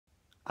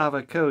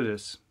Ave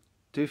Coders,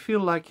 do you feel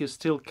like you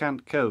still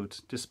can't code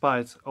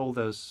despite all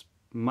those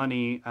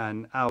money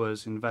and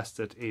hours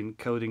invested in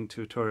coding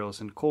tutorials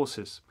and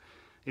courses?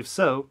 If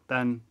so,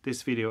 then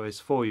this video is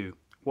for you.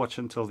 Watch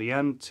until the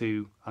end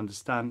to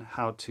understand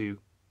how to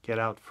get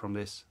out from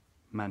this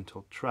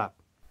mental trap.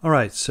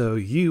 Alright, so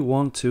you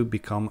want to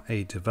become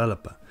a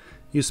developer.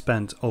 You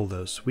spent all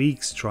those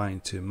weeks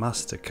trying to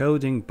master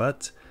coding,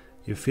 but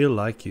you feel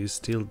like you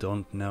still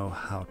don't know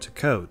how to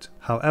code.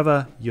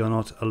 However, you're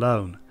not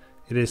alone.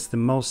 It is the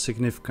most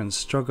significant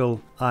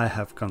struggle I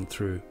have gone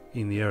through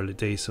in the early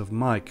days of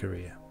my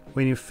career.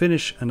 When you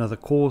finish another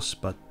course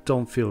but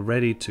don't feel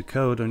ready to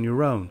code on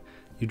your own,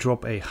 you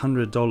drop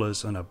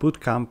 $100 on a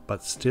bootcamp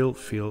but still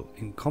feel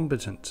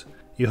incompetent.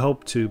 You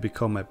hope to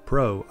become a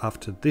pro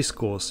after this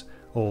course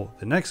or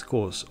the next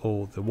course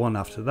or the one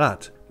after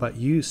that, but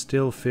you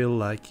still feel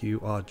like you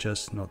are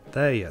just not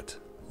there yet.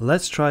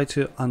 Let's try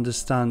to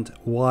understand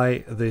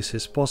why this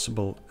is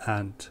possible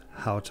and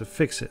how to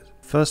fix it.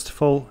 First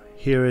of all,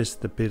 here is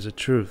the bitter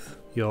truth.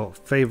 Your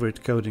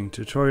favorite coding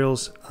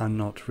tutorials are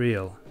not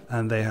real,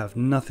 and they have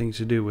nothing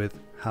to do with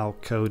how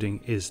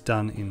coding is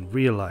done in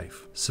real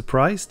life.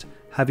 Surprised?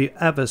 Have you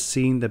ever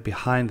seen the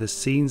behind the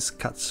scenes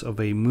cuts of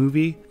a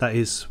movie? That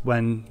is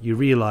when you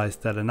realize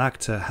that an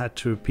actor had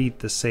to repeat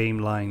the same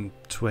line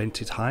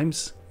 20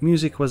 times.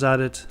 Music was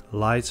added,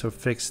 lights were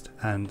fixed,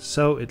 and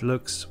so it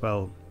looks,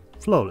 well,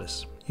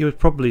 flawless. You would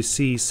probably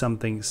see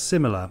something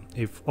similar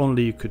if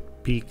only you could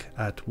peek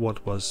at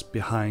what was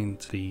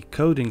behind the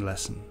coding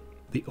lesson.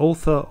 The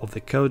author of the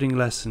coding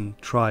lesson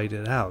tried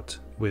it out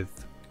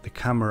with the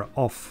camera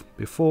off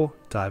before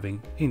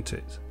diving into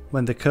it.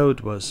 When the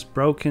code was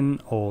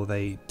broken or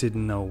they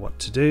didn't know what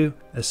to do,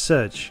 a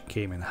search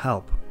came in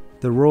help.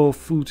 The raw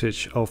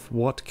footage of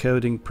what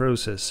coding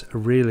process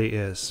really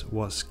is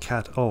was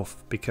cut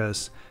off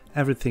because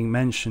everything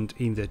mentioned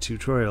in the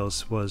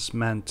tutorials was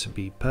meant to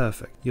be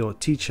perfect. Your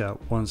teacher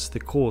wants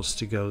the course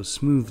to go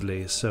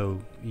smoothly so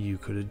you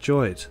could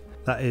enjoy it.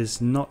 That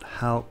is not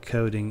how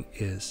coding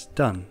is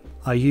done.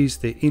 I use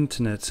the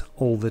internet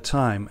all the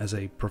time as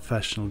a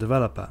professional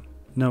developer.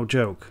 No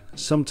joke,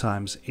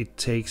 sometimes it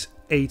takes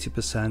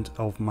 80%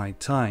 of my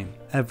time.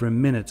 Every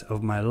minute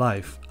of my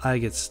life I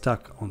get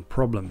stuck on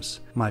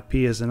problems. My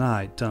peers and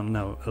I don't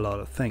know a lot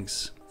of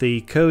things.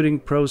 The coding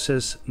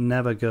process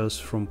never goes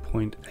from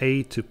point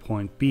A to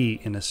point B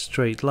in a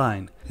straight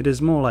line. It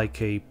is more like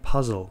a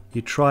puzzle.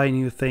 You try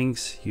new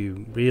things,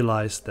 you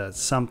realize that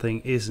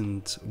something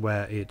isn't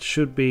where it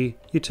should be,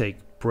 you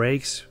take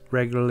breaks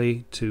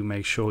regularly to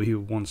make sure you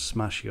won't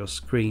smash your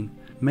screen.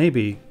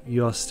 Maybe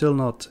you are still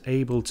not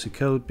able to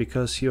code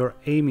because you're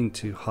aiming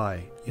too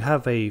high. You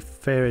have a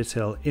fairy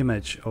tale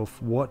image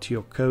of what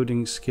your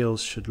coding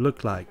skills should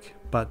look like,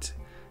 but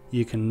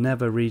you can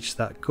never reach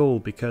that goal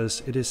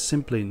because it is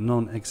simply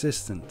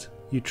non-existent.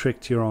 You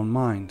tricked your own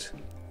mind.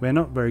 We're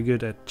not very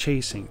good at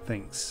chasing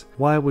things.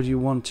 Why would you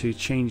want to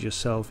change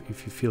yourself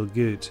if you feel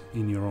good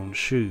in your own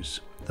shoes?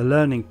 The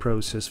learning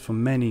process for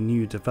many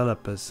new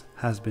developers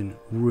has been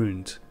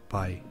ruined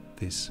by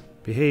this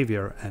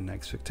behavior and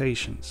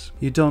expectations.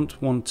 You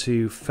don't want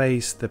to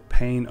face the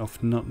pain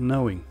of not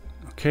knowing.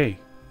 Okay,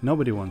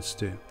 nobody wants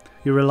to.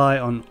 You rely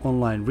on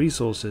online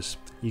resources.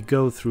 You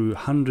go through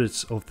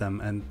hundreds of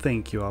them and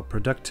think you are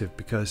productive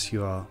because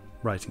you are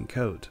writing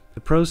code.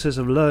 The process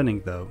of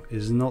learning, though,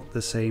 is not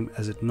the same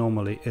as it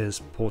normally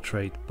is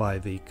portrayed by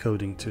the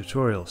coding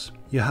tutorials.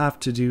 You have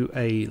to do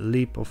a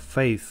leap of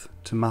faith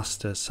to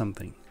master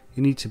something.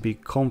 You need to be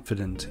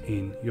confident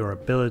in your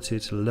ability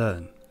to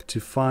learn, to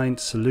find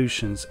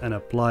solutions and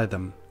apply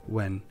them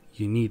when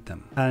you need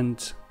them.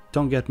 And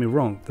don't get me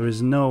wrong, there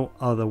is no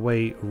other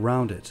way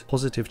around it.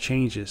 Positive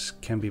changes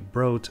can be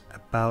brought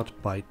about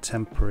by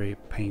temporary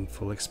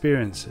painful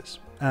experiences.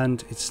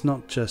 And it's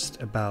not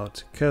just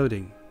about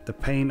coding. The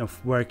pain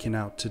of working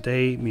out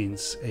today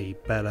means a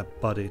better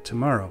body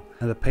tomorrow,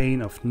 and the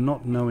pain of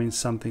not knowing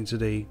something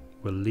today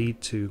will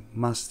lead to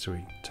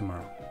mastery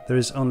tomorrow. There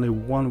is only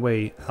one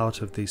way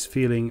out of this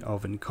feeling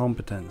of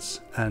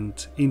incompetence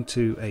and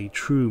into a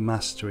true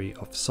mastery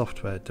of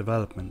software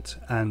development,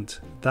 and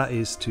that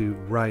is to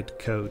write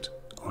code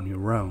on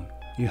your own.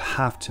 You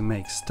have to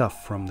make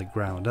stuff from the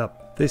ground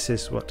up. This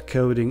is what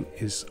coding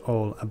is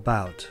all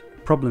about.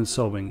 Problem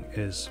solving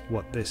is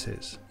what this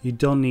is. You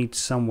don't need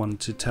someone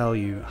to tell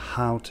you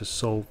how to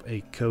solve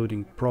a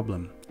coding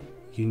problem.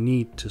 You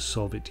need to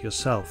solve it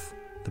yourself.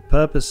 The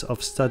purpose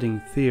of studying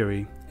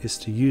theory is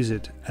to use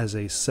it as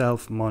a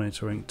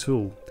self-monitoring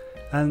tool,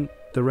 and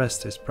the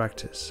rest is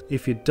practice.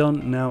 If you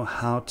don't know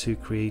how to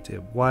create a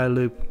while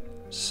loop,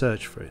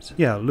 search for it.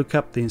 Yeah, look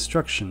up the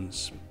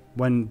instructions.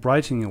 When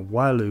writing a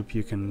while loop,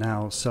 you can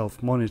now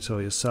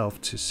self-monitor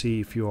yourself to see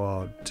if you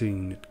are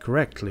doing it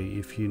correctly,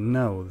 if you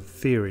know the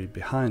theory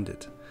behind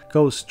it.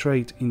 Go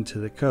straight into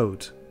the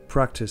code,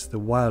 practice the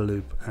while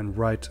loop and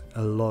write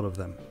a lot of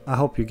them. I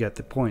hope you get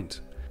the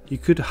point. You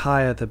could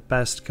hire the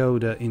best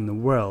coder in the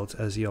world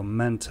as your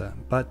mentor,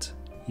 but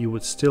you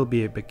would still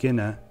be a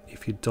beginner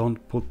if you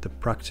don't put the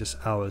practice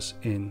hours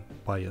in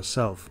by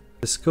yourself.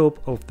 The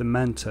scope of the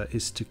mentor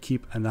is to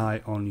keep an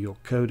eye on your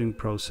coding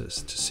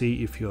process to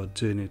see if you're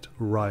doing it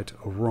right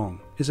or wrong.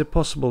 Is it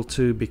possible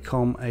to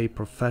become a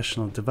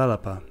professional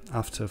developer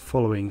after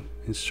following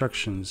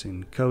instructions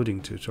in coding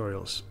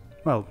tutorials?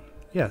 Well,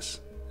 yes.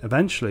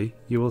 Eventually,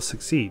 you will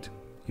succeed.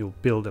 You'll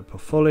build a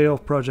portfolio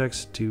of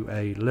projects, do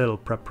a little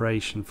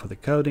preparation for the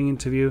coding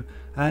interview,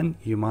 and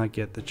you might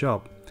get the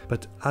job.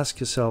 But ask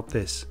yourself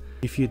this: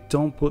 if you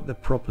don't put the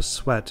proper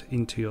sweat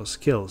into your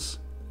skills,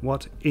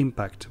 what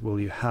impact will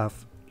you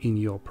have in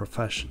your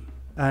profession?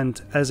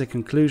 And as a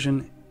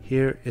conclusion,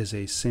 here is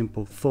a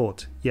simple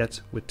thought,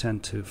 yet we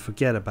tend to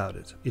forget about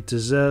it. It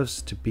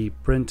deserves to be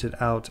printed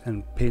out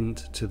and pinned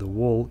to the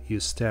wall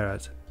you stare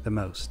at the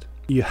most.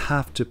 You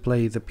have to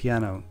play the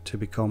piano to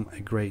become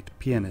a great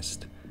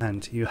pianist,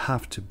 and you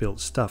have to build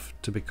stuff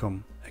to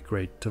become a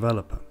great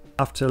developer.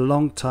 After a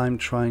long time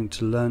trying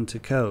to learn to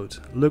code,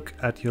 look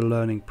at your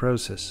learning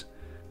process.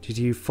 Did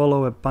you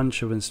follow a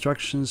bunch of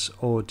instructions,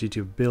 or did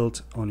you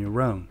build on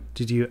your own?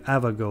 Did you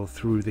ever go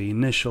through the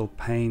initial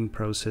pain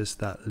process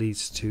that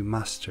leads to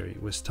mastery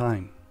with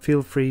time?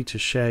 Feel free to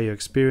share your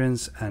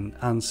experience and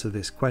answer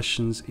these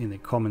questions in the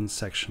comments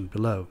section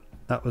below.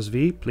 That was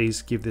V.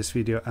 Please give this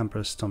video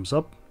Emperor's thumbs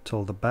up,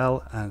 toll the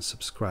bell and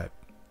subscribe.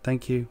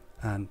 Thank you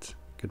and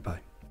goodbye.